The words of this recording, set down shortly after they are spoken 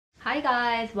Hi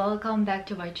guys, welcome back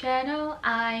to my channel.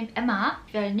 I'm Emma.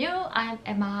 If you're new, I'm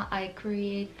Emma. I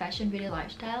create fashion video,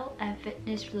 lifestyle and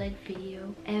fitness related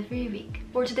video every week.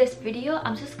 For today's video,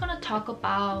 I'm just gonna talk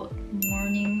about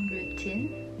morning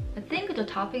routine. I think the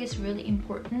topic is really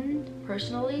important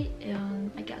personally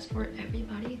and I guess for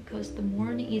everybody, because the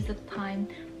morning is the time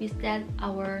we set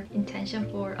our intention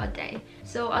for a day.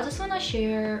 So I just want to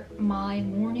share my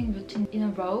morning routine in a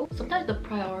row. Sometimes the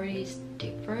priority is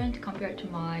different compared to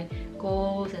my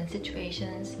goals and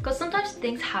situations, because sometimes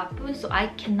things happen so I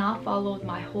cannot follow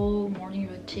my whole morning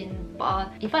routine. But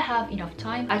if I have enough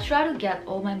time, I try to get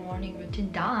all my morning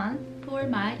routine done for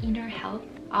my inner health.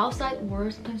 Outside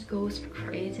work sometimes goes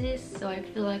crazy, so I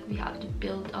feel like we have to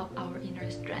build up our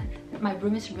inner strength. My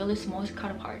room is really small, it's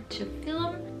kind of hard to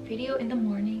film video in the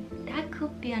morning. That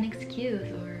could be an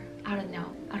excuse, or I don't know.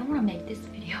 I don't want to make this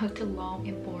video too long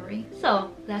and boring.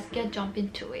 So let's jump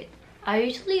into it. I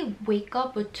usually wake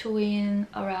up between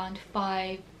around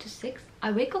 5 to 6.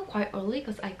 I wake up quite early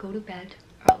because I go to bed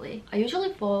early. I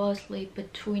usually fall asleep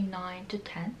between 9 to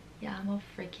 10. Yeah, I'm a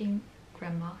freaking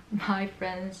grandma. My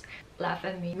friends laugh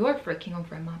at me. You're freaking a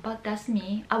grandma, but that's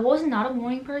me. I was not a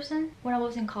morning person when I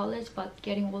was in college, but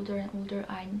getting older and older,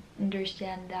 I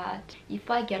understand that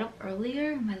if I get up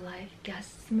earlier, my life gets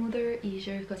smoother,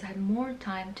 easier, because I have more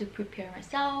time to prepare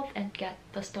myself and get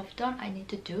the stuff done I need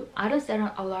to do. I don't set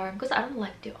an alarm because I don't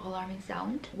like the alarming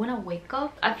sound. When I wake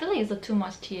up, I feel like it's too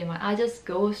much TMI. I just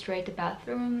go straight to the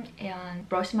bathroom and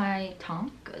brush my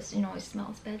tongue because, you know, it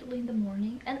smells badly in the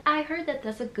morning. And I heard that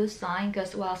that's a good sign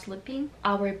because while sleeping,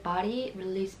 our body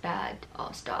release bad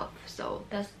stuff, so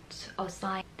that's a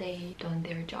sign they done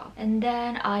their job. And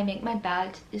then I make my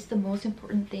bed. It's the most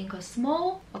important thing because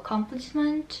small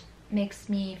accomplishment makes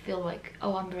me feel like,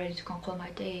 oh, I'm ready to conquer my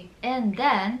day. And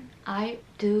then I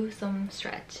do some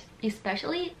stretch.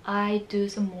 Especially I do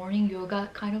some morning yoga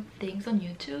kind of things on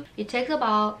YouTube. It takes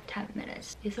about 10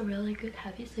 minutes. It's a really good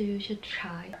habit, so you should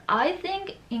try. I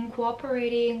think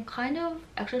incorporating kind of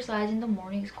exercise in the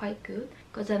morning is quite good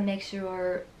because that makes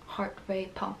your heart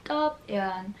rate pumped up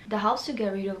and that helps to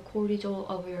get rid of cortisol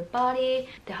of your body.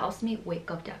 That helps me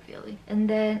wake up that feeling. And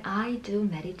then I do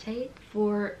meditate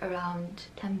for around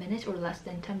 10 minutes or less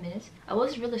than 10 minutes. I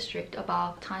was really strict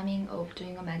about timing of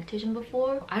doing a meditation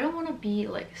before. I don't want to be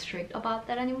like strict about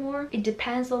that anymore. It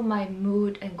depends on my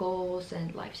mood and goals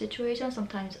and life situation.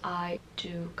 Sometimes I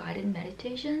do guided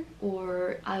meditation,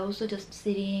 or I also just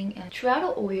sitting and try to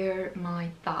aware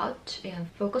my thought and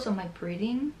focus on my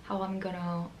breathing, how I'm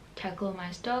gonna tackle my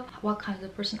stuff, what kind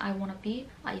of person I want to be.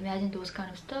 I imagine those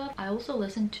kind of stuff. I also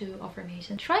listen to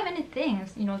affirmation. Try many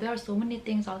things. You know, there are so many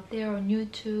things out there on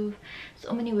YouTube,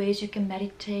 so many ways you can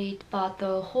meditate, but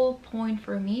the whole point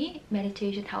for me,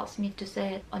 meditation helps me to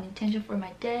set an intention for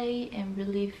my day and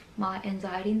relieve my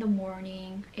anxiety in the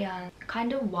morning and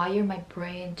kind of wire my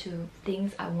brain to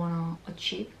things I want to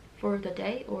achieve for the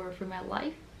day or for my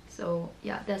life. So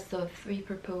yeah, that's the three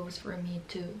purpose for me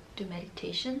to do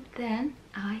meditation. Then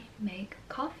I make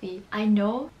coffee. I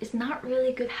know it's not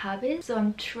really good habit, so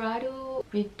I'm trying to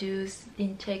reduce the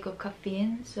intake of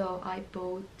caffeine. So I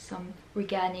bought some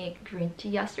organic green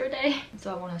tea yesterday.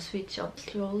 So I want to switch up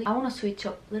slowly. I want to switch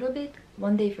up a little bit.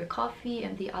 One day for coffee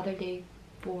and the other day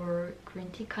for green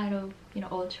tea, kind of, you know,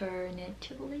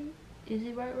 alternatively. Is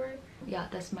it right word? Yeah,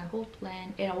 that's my whole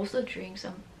plan. And I also drink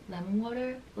some lemon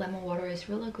water. Lemon water is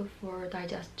really good for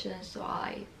digestion, so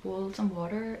I boil some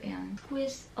water and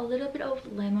squeeze a little bit of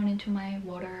lemon into my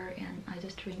water and I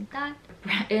just drink that.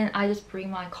 And I just bring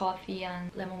my coffee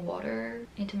and lemon water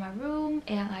into my room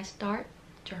and I start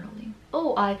journaling.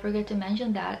 Oh, I forgot to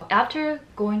mention that after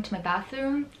going to my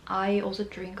bathroom, I also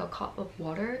drink a cup of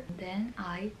water. Then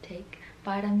I take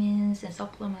vitamins and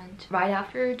supplements right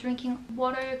after drinking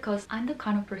water, because I'm the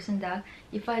kind of person that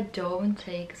if I don't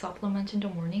take supplements in the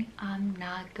morning, I'm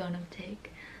not gonna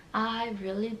take. I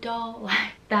really don't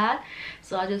like that,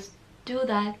 so I just do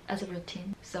that as a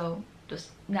routine. So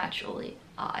just naturally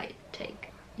I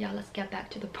take. Yeah, let's get back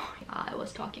to the point I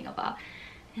was talking about.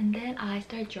 And then I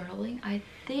start journaling. I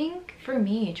think for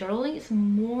me, journaling is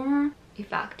more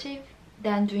effective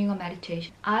than doing a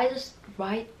meditation. I just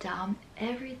write down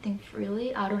everything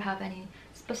freely. I don't have any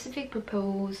specific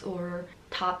purpose or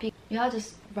topic. Yeah, I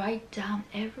just write down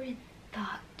every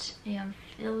thought and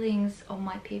feelings on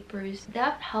my papers.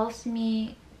 That helps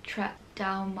me track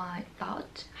down my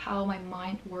thought, how my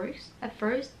mind works at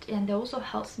first, and it also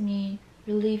helps me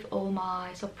relieve all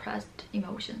my suppressed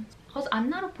emotions. Because I'm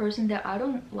not a person that I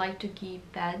don't like to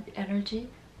give bad energy,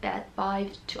 bad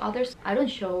vibes to others. I don't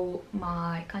show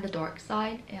my kind of dark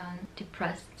side and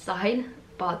depressed side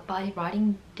but by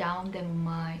writing down them in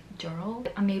my journal,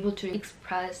 I'm able to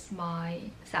express my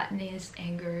sadness,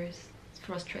 angers,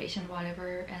 frustration,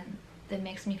 whatever, and that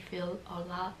makes me feel a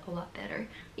lot better.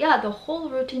 Yeah, the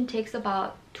whole routine takes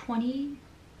about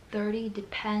 20-30,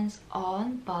 depends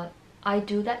on, but I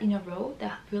do that in a row.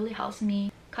 That really helps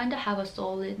me kind of have a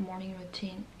solid morning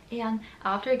routine. And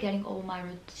after getting all my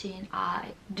routine, I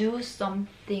do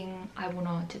something I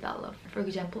want to develop. For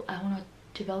example, I want to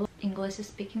develop English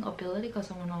speaking ability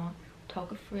because I want to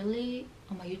talk freely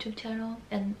on my YouTube channel,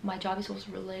 and my job is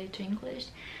also related to English,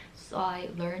 so I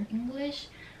learn English.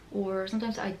 Or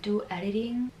sometimes I do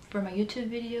editing for my YouTube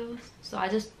videos, so I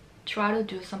just try to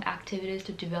do some activities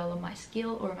to develop my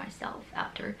skill or myself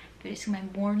after finishing my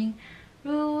morning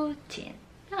routine.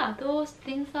 Yeah, those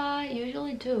things I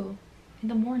usually do in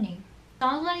the morning.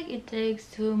 Sounds like it takes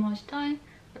too much time,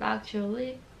 but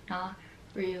actually not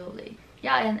really.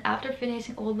 Yeah, and after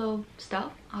finishing all the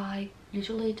stuff, I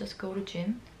usually just go to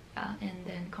gym. And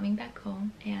then coming back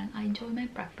home and I enjoy my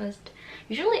breakfast.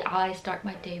 Usually I start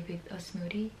my day with a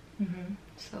smoothie.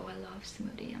 So I love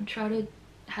smoothie. I'm trying to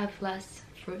have less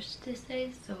fruits these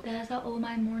days, so that's all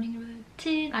my morning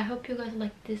routine. I hope you guys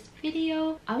like this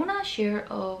video. I want to share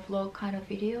a vlog kind of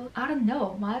video. I don't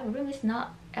know, my room is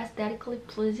not aesthetically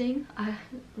pleasing. I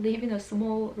live in a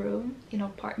small room in an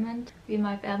apartment with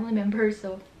my family members,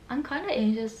 so I'm kind of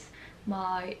anxious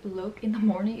my look in the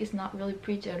morning is not really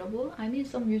presentable. I mean,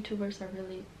 some YouTubers are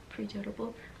really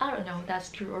presentable. I don't know if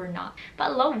that's true or not, but I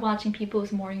love watching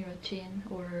people's morning routine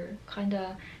or kind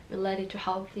of related to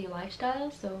healthy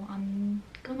lifestyle, so I'm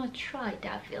gonna try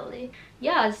definitely.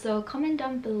 Yeah, so comment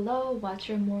down below what's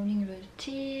your morning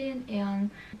routine and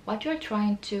what you're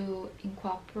trying to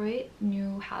incorporate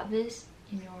new habits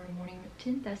in your morning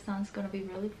routine. That sounds gonna be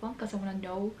really fun because I want to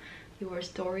know your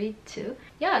story too.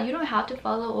 Yeah, you don't have to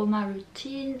follow all my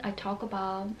routine I talk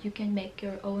about. You can make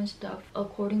your own stuff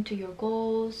according to your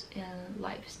goals and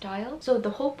lifestyle. So the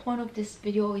whole point of this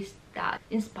video is that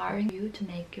inspiring you to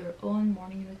make your own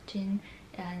morning routine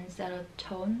and set a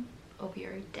tone of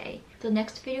your day. The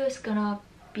next video is gonna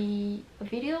be a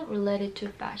video related to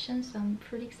fashion, so I'm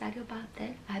pretty excited about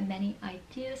that. I have many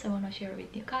ideas I want to share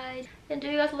with you guys. And do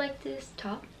you guys like this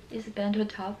top? This bento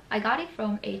top. I got it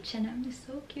from H&M. It's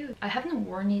so cute. I haven't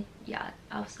worn it yet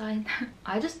outside.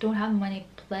 I just don't have many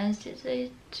plans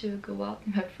today to go out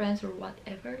with my friends or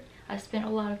whatever. I spend a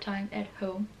lot of time at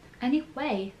home.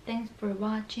 Anyway, thanks for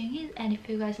watching it, and if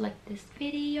you guys like this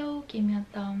video, give me a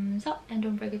thumbs up and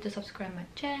don't forget to subscribe my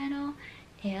channel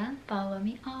and follow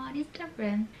me on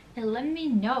Instagram, and let me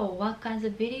know what kinds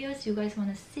of videos you guys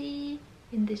want to see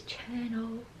in this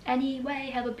channel.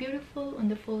 Anyway, have a beautiful,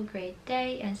 wonderful, great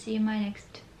day and see you in my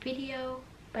next video.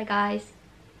 Bye guys.